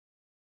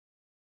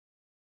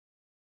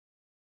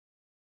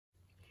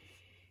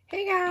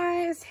Hey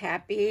guys,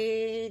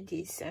 happy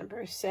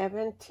December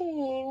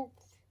 17th.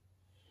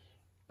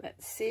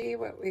 Let's see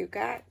what we've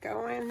got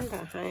going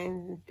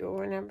behind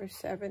door number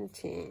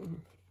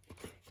 17.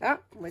 Oh,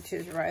 which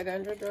is right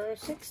under door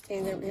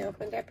 16 that we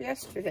opened up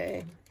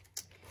yesterday.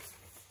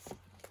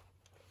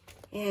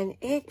 And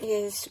it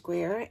is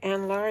square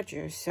and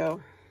larger, so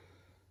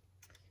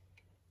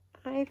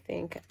I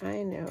think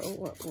I know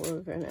what we're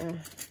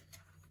gonna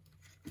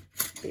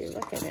be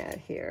looking at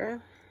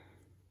here.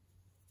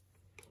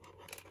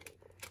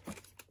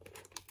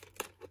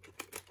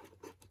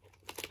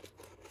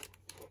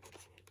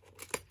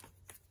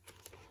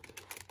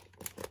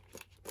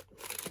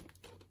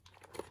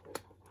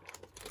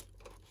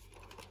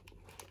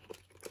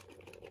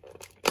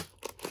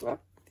 Well,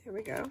 there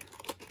we go.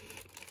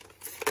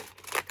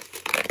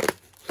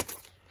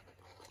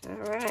 All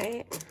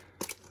right.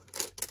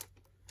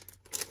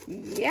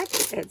 Yep,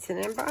 it's an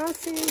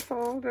embossing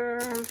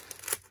folder.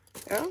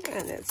 Oh,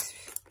 and it's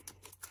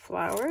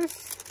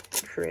flowers.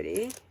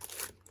 Pretty.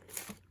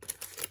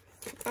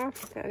 Oh,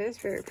 that is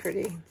very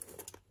pretty.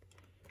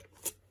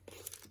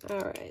 All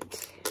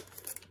right.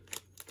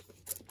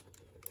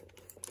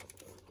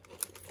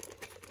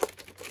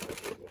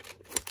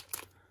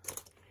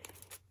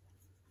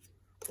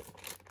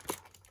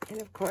 And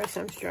of course,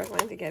 I'm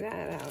struggling to get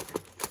that out.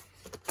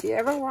 Do you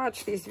ever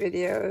watch these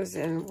videos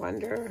and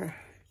wonder,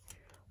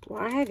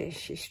 why does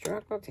she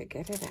struggle to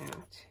get it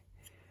out?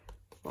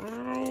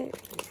 Why?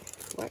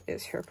 What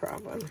is her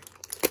problem?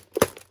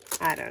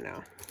 I don't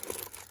know.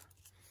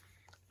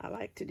 I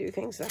like to do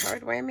things the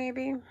hard way,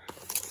 maybe.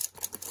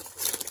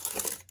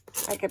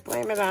 I could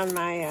blame it on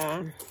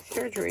my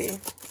surgery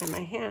on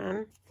my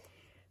hand,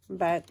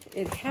 but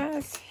it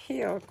has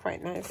healed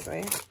quite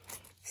nicely.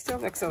 Still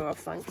looks a little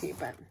funky,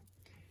 but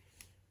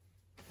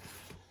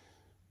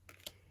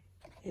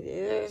it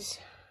is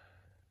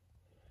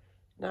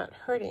not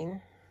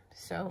hurting,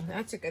 so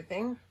that's a good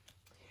thing.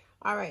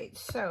 All right,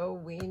 so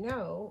we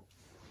know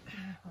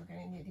we're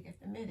going to need to get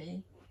the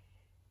MIDI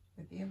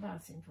with the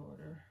embossing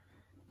folder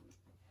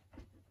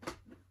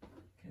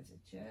because it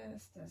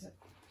just doesn't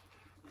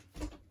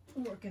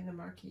work in the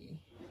marquee.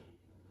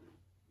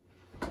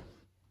 If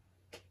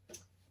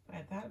I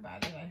had thought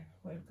about it, I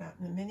would have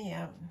gotten the mini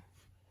out.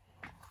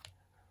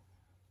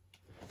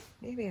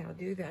 Maybe I'll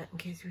do that in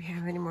case we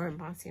have any more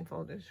embossing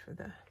folders for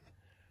the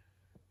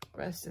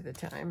rest of the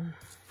time.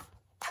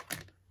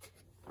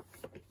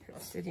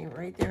 It's sitting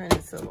right there in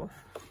this little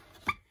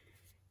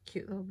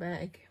cute little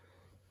bag.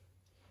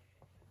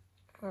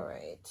 All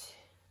right.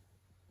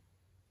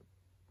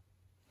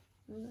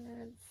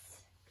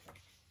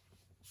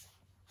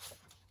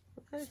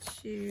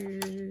 Let's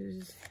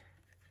use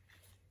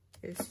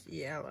this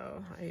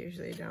yellow. I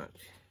usually don't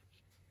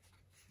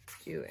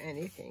do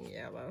anything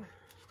yellow.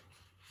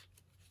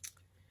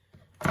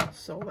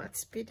 So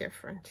let's be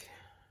different.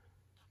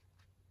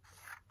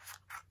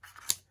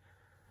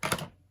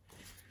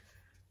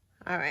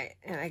 All right,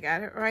 and I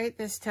got it right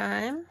this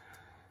time.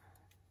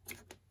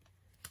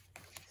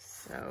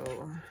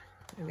 So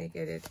let me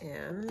get it in,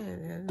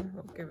 and then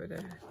we'll give it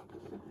a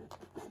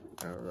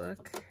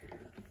look.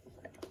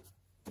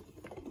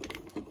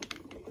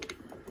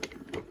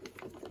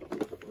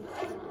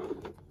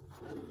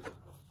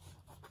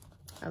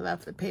 I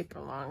left the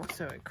paper long,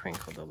 so it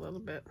crinkled a little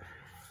bit.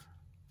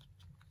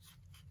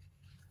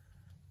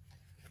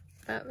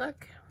 That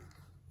look?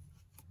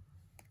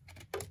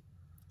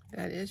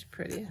 That is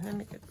pretty. Let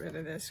me get rid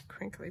of this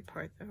crinkly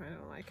part though. I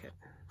don't like it.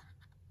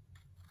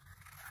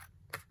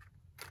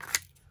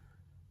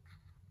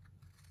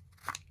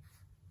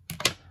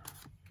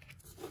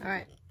 All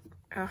right.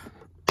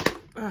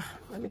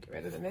 Let me get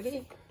rid of the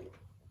MIDI.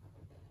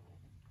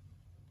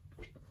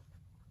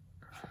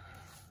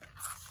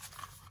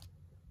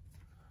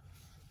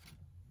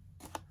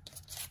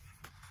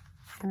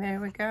 And there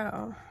we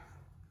go.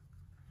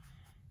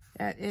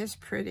 That is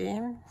pretty.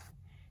 And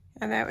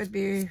that would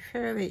be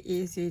fairly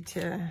easy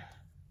to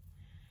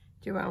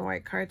do on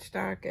white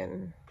cardstock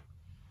and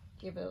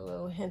give it a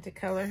little hint of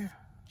color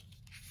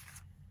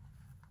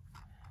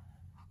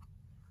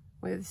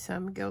with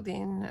some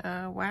gilding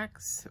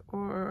wax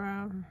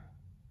or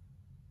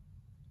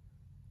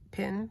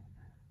pin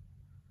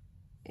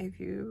if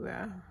you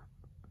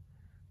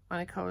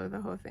want to color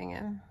the whole thing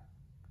in.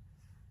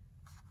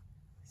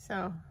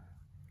 So,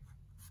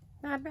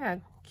 not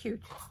bad, cute.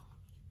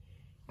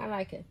 I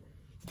like it.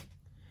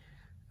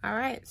 All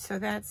right, so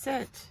that's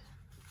it.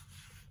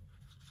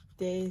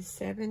 Day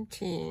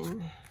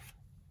 17,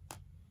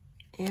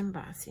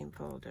 embossing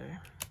folder.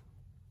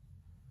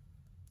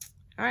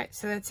 All right,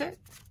 so that's it.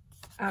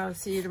 I'll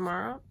see you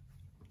tomorrow.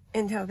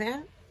 Until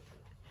then,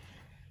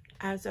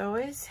 as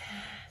always,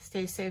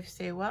 stay safe,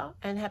 stay well,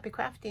 and happy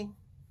crafting.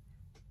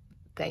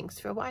 Thanks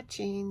for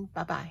watching.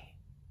 Bye-bye.